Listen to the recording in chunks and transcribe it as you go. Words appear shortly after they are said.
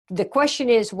the question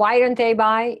is, why don't they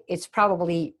buy? It's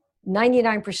probably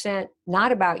 99%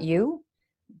 not about you,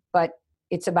 but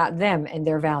it's about them and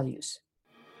their values.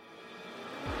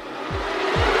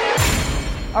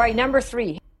 All right, number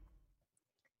 3.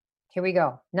 Here we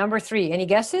go. Number 3. Any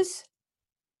guesses?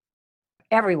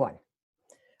 Everyone.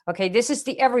 Okay, this is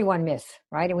the everyone myth,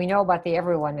 right? And we know about the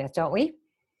everyone myth, don't we?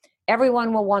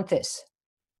 Everyone will want this.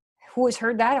 Who has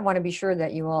heard that? I want to be sure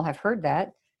that you all have heard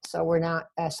that. So we're not,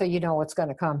 so you know what's going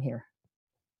to come here.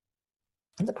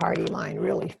 The party line,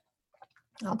 really.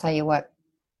 I'll tell you what.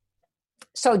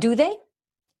 So do they?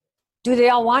 Do they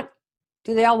all want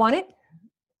it?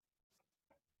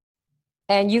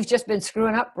 And you've just been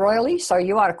screwing up royally, so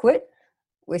you ought to quit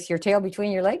with your tail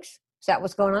between your legs? Is that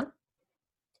what's going on?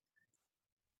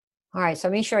 All right, so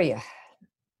let me show you.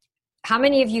 How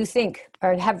many of you think,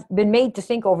 or have been made to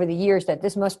think over the years, that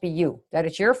this must be you, that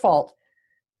it's your fault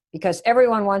because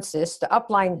everyone wants this? The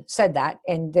upline said that,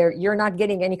 and you're not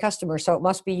getting any customers, so it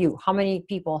must be you. How many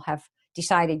people have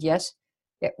decided, yes,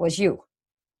 it was you?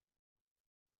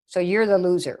 So you're the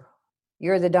loser.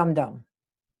 You're the dum-dum.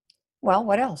 Well,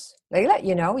 what else? They let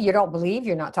you know. You don't believe.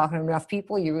 You're not talking to enough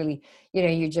people. You really,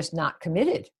 you're just not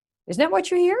committed. Isn't that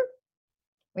what you hear?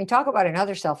 I mean, talk about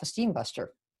another self-esteem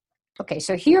buster. Okay,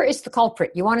 so here is the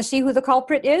culprit. You want to see who the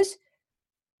culprit is?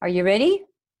 Are you ready?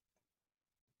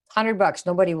 $100.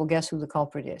 Nobody will guess who the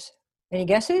culprit is. Any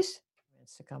guesses?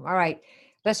 All right,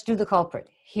 let's do the culprit.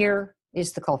 Here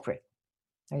is the culprit.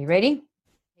 Are you ready?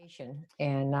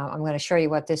 And now I'm going to show you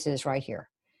what this is right here.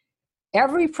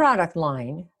 Every product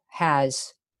line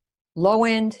has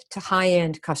low-end to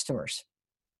high-end customers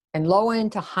and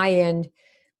low-end to high-end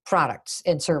products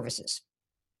and services.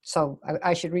 So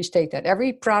I should restate that.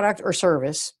 Every product or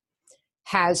service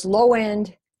has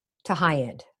low-end to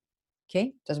high-end.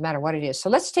 Okay? Doesn't matter what it is. So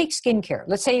let's take skincare.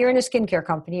 Let's say you're in a skincare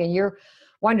company and you're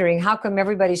wondering how come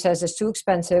everybody says it's too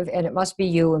expensive and it must be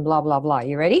you and blah, blah, blah.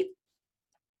 You ready?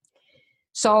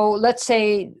 So let's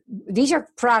say these are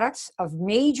products of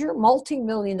major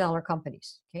multi-million-dollar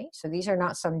companies. Okay, so these are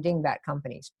not some dingbat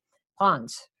companies.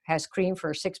 Pond's has cream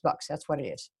for $6. That's what it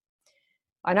is.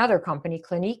 Another company,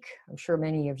 Clinique, I'm sure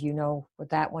many of you know what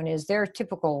that one is. Their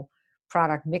typical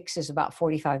product mix is about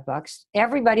 $45.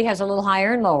 Everybody has a little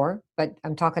higher and lower, but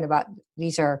I'm talking about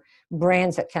these are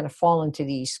brands that kind of fall into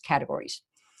these categories.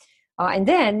 And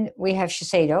then we have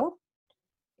Shiseido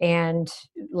and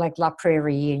like La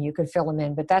Prairie, and you can fill them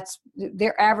in, but that's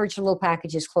their average little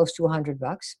package is close to $100.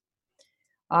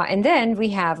 And then we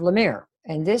have La Mer,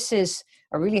 and this is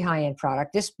a really high-end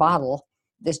product. This bottle,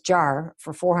 this jar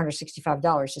for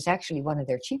 $465 is actually one of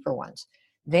their cheaper ones.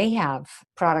 They have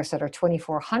products that are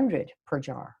 $2,400 per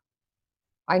jar.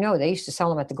 I know they used to sell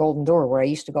them at the Golden Door where I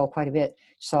used to go quite a bit.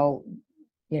 So,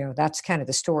 that's kind of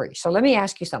the story. So let me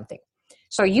ask you something.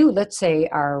 So you, let's say,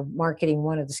 are marketing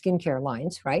one of the skincare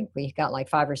lines, right? We've got like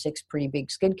 5 or 6 pretty big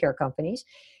skincare companies,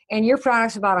 and your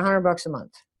product's about $100 a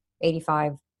month,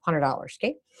 $8,500,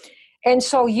 okay? And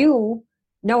so you,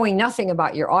 knowing nothing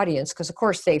about your audience, because of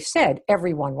course they've said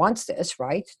everyone wants this,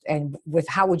 right? And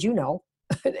how would you know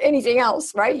anything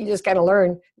else, right? You just got to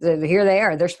learn that here they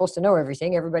are. They're supposed to know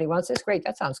everything. Everybody wants this. Great,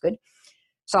 that sounds good.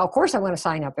 So of course I'm going to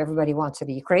sign up. Everybody wants it.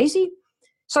 Are you crazy?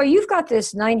 So you've got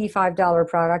this $95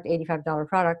 product, $85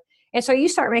 product. And so you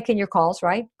start making your calls,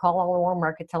 right? Call all the warm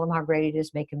market, tell them how great it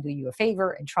is, make them do you a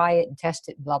favor and try it and test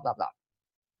it, and blah, blah, blah.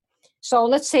 So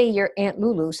let's say your Aunt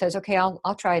Lulu says, okay,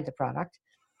 I'll try the product.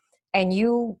 And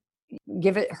you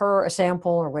give her a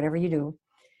sample or whatever you do.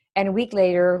 And a week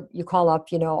later, you call up,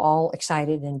 all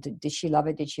excited. And did she love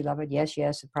it? Did she love it? Yes,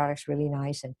 the product's really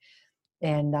nice.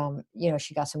 And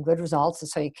she got some good results. And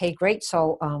so, okay, great.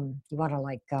 So you want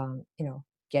to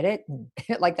get it and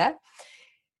like that.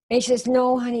 And she says,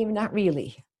 no, honey, not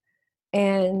really.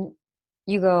 And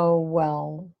you go,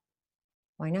 well,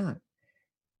 why not?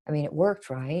 I mean, it worked,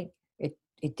 right?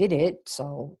 It did it.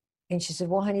 So, and she said,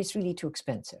 well, honey, it's really too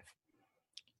expensive.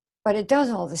 But it does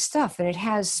all this stuff, and it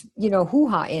has,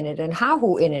 hoo-ha in it and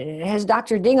ha-hoo in it. And it has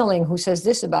Dr. Dingaling who says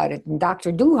this about it, and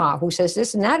Dr. Doo-ha who says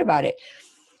this and that about it.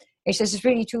 And she says it's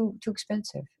really too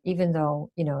expensive, even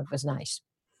though, it was nice.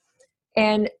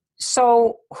 And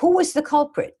so who was the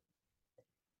culprit?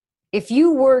 If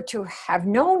you were to have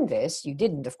known this, you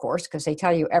didn't, of course, because they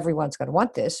tell you everyone's going to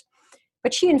want this.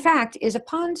 But she, in fact, is a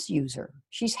Pond's user.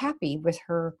 She's happy with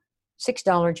her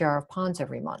 $6 jar of Pond's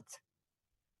every month.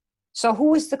 So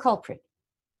who was the culprit?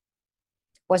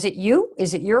 Was it you?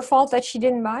 Is it your fault that she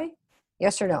didn't buy?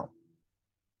 Yes or no?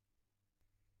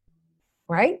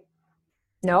 Right?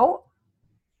 No?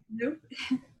 Nope.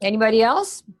 Anybody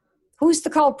else? Who's the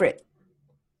culprit?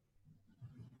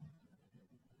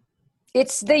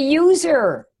 It's the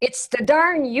user. It's the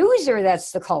darn user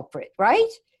that's the culprit, right?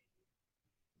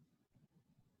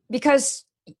 Because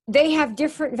they have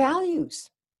different values.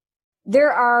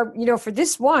 There are, for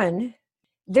this one,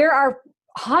 there are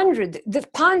hundreds. The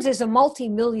Pond's is a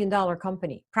multi-million-dollar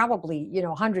company, probably,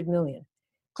 100 million.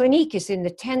 Clinique is in the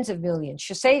tens of millions.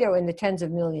 Shiseido in the tens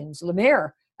of millions. La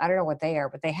Mer, I don't know what they are,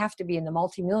 but they have to be in the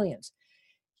multi-millions.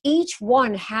 Each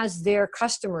one has their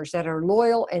customers that are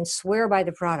loyal and swear by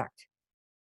the product.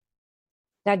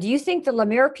 Now, do you think the La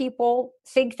Mer people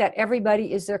think that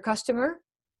everybody is their customer?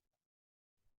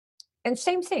 And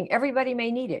same thing, everybody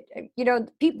may need it.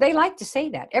 People, they like to say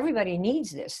that. Everybody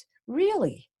needs this.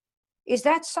 Really? Is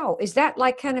that so? Is that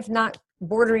like kind of not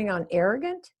bordering on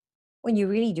arrogant when you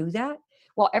really do that?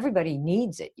 Well, everybody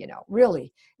needs it,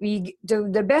 really.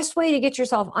 The best way to get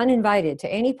yourself uninvited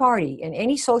to any party and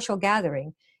any social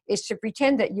gathering is to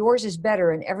pretend that yours is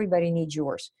better and everybody needs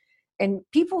yours. And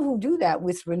people who do that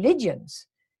with religions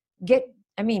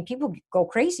people go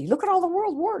crazy. Look at all the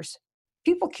world wars.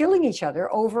 People killing each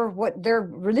other over what their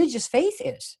religious faith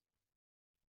is.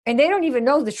 And they don't even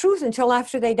know the truth until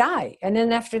after they die. And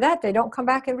then after that, they don't come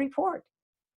back and report.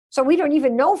 So we don't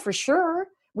even know for sure.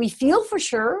 We feel for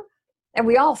sure. And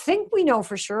we all think we know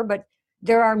for sure. But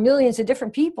there are millions of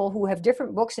different people who have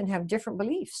different books and have different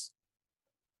beliefs.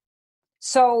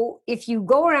 So if you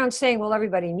go around saying, well,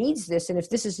 everybody needs this, and if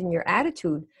this is in your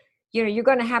attitude, you're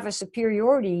going to have a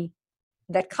superiority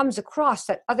that comes across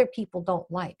that other people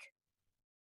don't like.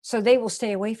 So they will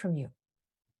stay away from you.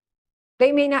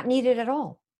 They may not need it at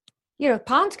all.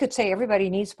 Pond's could say everybody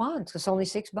needs Pond's. It's only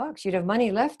 $6. You'd have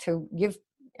money left to give,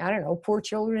 poor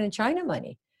children in China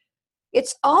money.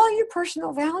 It's all your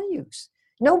personal values.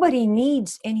 Nobody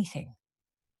needs anything.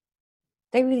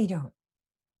 They really don't.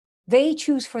 They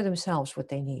choose for themselves what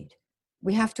they need.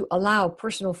 We have to allow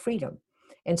personal freedom.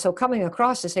 And so coming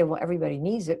across to say, well, everybody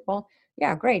needs it. Well,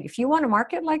 yeah, great. If you want to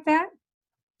market like that,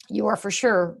 you are for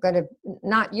sure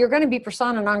you're going to be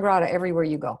persona non grata everywhere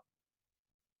you go.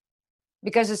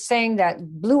 Because it's saying that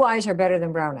blue eyes are better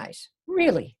than brown eyes.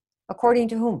 Really? According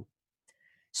to whom?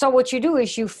 So what you do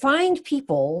is you find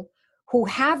people who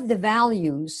have the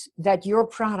values that your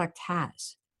product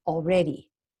has already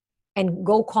and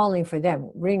go calling for them,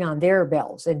 ring on their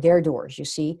bells and their doors, you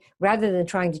see, rather than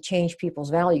trying to change people's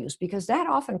values, because that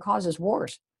often causes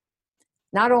wars.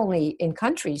 Not only in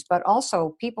countries, but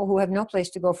also people who have no place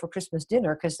to go for Christmas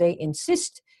dinner because they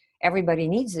insist everybody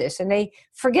needs this. And they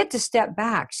forget to step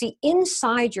back. See,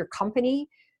 inside your company,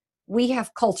 we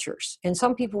have cultures, and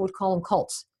some people would call them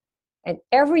cults. And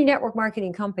every network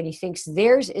marketing company thinks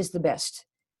theirs is the best.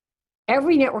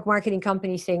 Every network marketing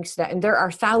company thinks that, and there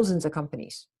are thousands of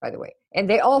companies, by the way, and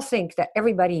they all think that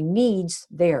everybody needs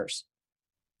theirs.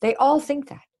 They all think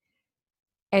that.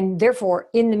 And therefore,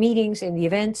 in the meetings, in the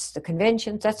events, the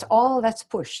conventions, that's all that's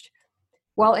pushed.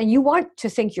 Well, and you want to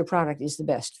think your product is the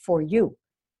best for you.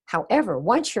 However,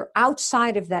 once you're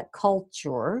outside of that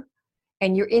culture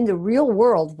and you're in the real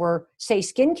world where, say,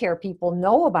 skincare people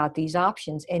know about these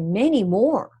options and many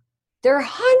more, there are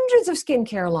hundreds of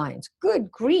skincare lines.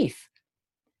 Good grief.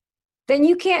 Then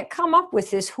you can't come up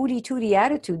with this hooty-tooty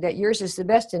attitude that yours is the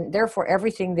best and therefore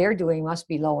everything they're doing must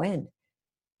be low end. Do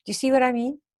you see what I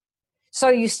mean? So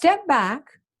you step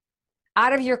back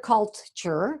out of your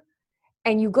culture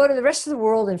and you go to the rest of the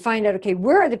world and find out, okay,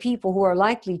 where are the people who are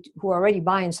already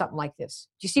buying something like this?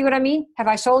 Do you see what I mean? Have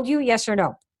I sold you? Yes or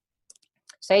no?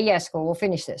 Say yes, we'll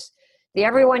finish this. The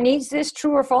everyone needs this,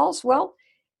 true or false? Well,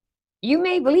 you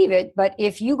may believe it, but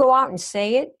if you go out and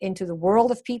say it into the world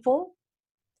of people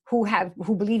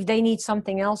who believe they need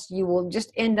something else, you will just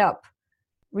end up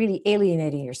really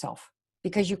alienating yourself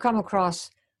because you come across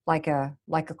like a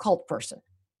cult person.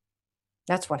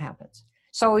 That's what happens.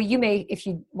 So you may, if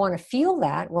you want to feel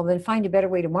that, well, then find a better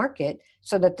way to market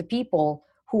so that the people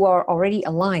who are already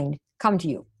aligned come to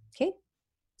you. Okay.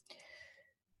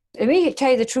 Let me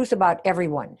tell you the truth about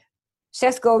everyone.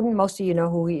 Seth Godin, most of you know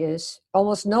who he is.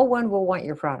 Almost no one will want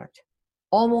your product.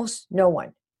 Almost no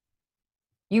one.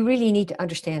 You really need to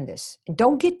understand this. And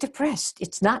don't get depressed.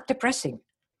 It's not depressing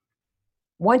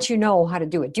once you know how to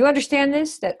do it. Do you understand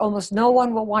this? That almost no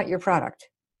one will want your product.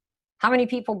 How many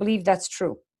people believe that's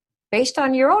true? Based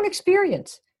on your own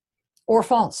experience or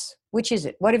false? Which is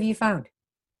it? What have you found?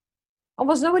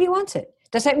 Almost nobody wants it.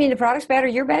 Does that mean the product's bad or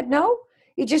you're bad? No.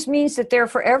 It just means that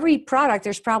for every product,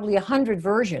 there's probably 100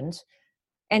 versions.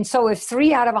 And so if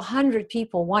 3 out of 100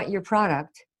 people want your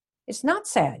product, it's not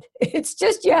sad. It's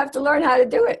just you have to learn how to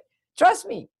do it. Trust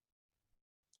me.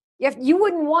 You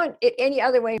wouldn't want it any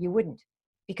other way. You wouldn't.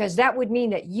 Because that would mean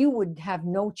that you would have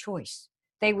no choice.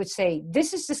 They would say,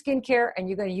 this is the skincare and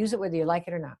you're going to use it whether you like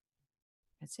it or not.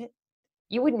 That's it.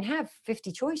 you wouldn't have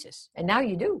 50 choices. And now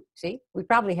you do. See, we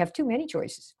probably have too many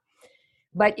choices.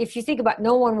 But if you think about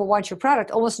no one will want your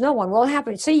product, almost no one. What will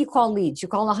happen? Say you call leads, you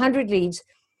call 100 leads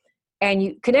and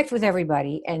you connect with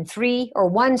everybody and 3 or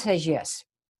 1 says yes.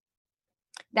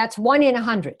 That's 1 in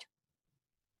 100.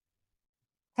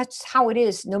 That's how it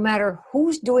is, no matter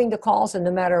who's doing the calls and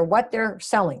no matter what they're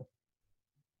selling.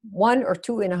 1 or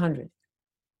 2 in 100.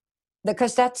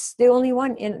 Because that's the only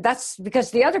one that's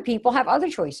because the other people have other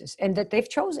choices and that they've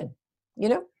chosen,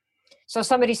 So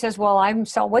somebody says, well, I'm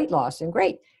sell weight loss, and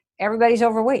great. Everybody's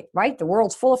overweight, right? The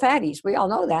world's full of fatties. We all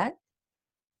know that.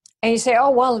 And you say, oh,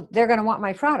 well, they're going to want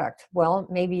my product. Well,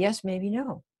 maybe yes, maybe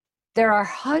no. There are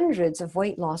hundreds of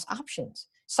weight loss options.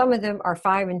 Some of them are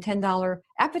 $5 and $10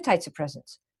 appetite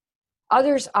suppressants.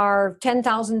 Others are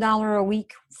 $10,000 a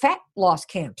week fat loss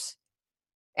camps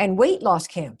and weight loss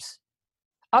camps.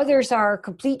 Others are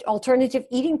complete alternative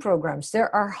eating programs.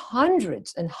 There are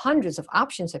hundreds and hundreds of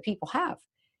options that people have,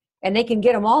 and they can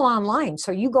get them all online.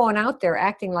 So you going out there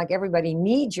acting like everybody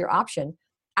needs your option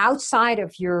outside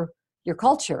of your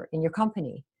culture in your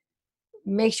company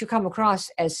makes you come across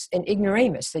as an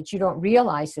ignoramus, that you don't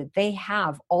realize that they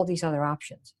have all these other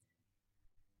options.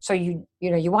 So you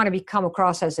want to come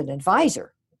across as an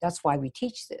advisor. That's why we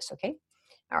teach this, okay?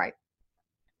 All right.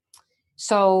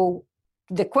 So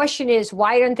the question is,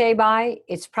 why don't they buy?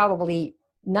 It's probably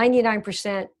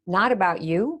 99% not about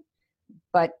you,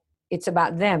 but it's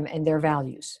about them and their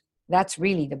values. That's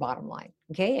really the bottom line,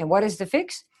 okay? And what is the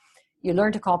fix? You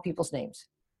learn to call people's names.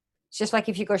 It's just like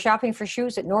if you go shopping for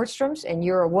shoes at Nordstrom's and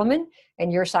you're a woman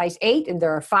and you're size 8 and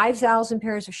there are 5,000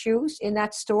 pairs of shoes in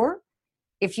that store,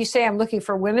 if you say, I'm looking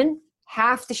for women,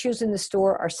 half the shoes in the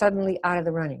store are suddenly out of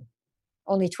the running.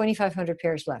 Only 2,500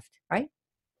 pairs left, right?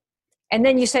 And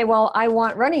then you say, well, I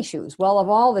want running shoes. Well, of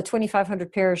all the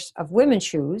 2,500 pairs of women's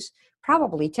shoes,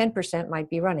 probably 10% might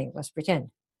be running, let's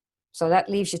pretend. So that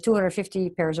leaves you 250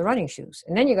 pairs of running shoes.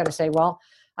 And then you're going to say, well,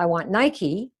 I want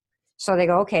Nike. So they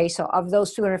go, okay, so of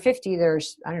those 250,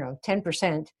 there's,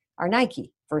 10% are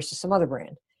Nike versus some other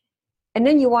brand. And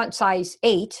then you want size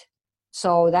 8.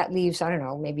 So that leaves,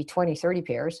 maybe 20, 30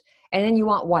 pairs. And then you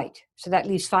want white. So that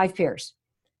leaves 5 pairs.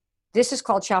 This is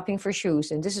called shopping for shoes.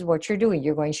 And this is what you're doing.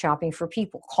 You're going shopping for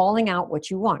people, calling out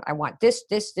what you want. I want this,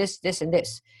 this, this, this, and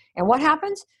this. And what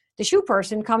happens? The shoe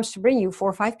person comes to bring you 4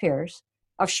 or 5 pairs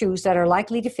of shoes that are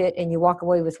likely to fit, and you walk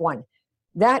away with 1.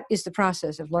 That is the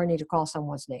process of learning to call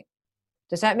someone's name.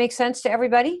 Does that make sense to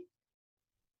everybody?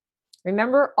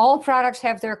 Remember, all products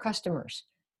have their customers.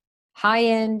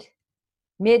 High-end,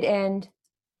 mid-end,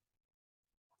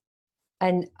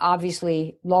 and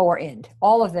obviously lower end.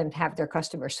 All of them have their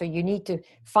customers. So you need to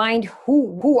find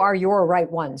who are your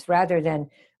right ones, rather than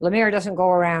Lemire doesn't go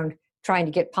around trying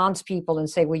to get Ponce people and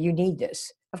say, well, you need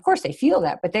this. Of course they feel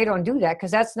that, but they don't do that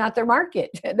because that's not their market.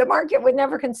 The market would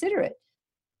never consider it,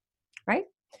 right?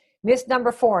 Myth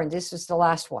number 4, and this is the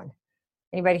last one.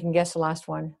 Anybody can guess the last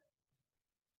one?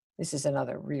 This is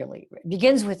another really,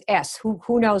 begins with S.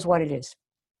 Who knows what it is?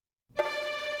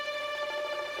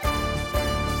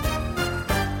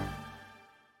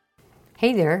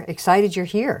 Hey there, excited you're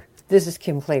here. This is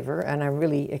Kim Klaver, and I'm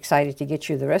really excited to get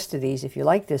you the rest of these if you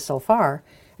like this so far.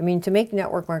 To make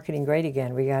network marketing great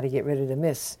again, we got to get rid of the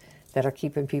myths that are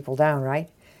keeping people down, right?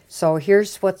 So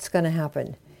here's what's going to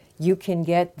happen. You can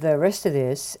get the rest of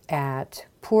this at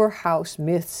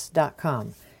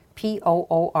pourhousemyths.com,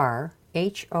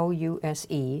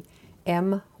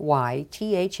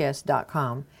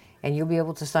 pourhousemyths.com, and you'll be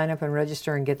able to sign up and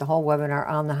register and get the whole webinar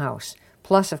on the house.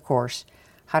 Plus, of course,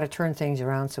 how to turn things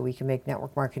around so we can make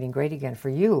network marketing great again for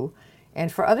you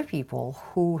and for other people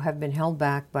who have been held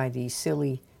back by these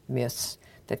silly myths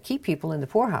that keep people in the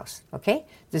poorhouse. Okay?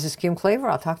 This is Kim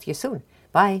Klaver. I'll talk to you soon.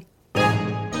 Bye.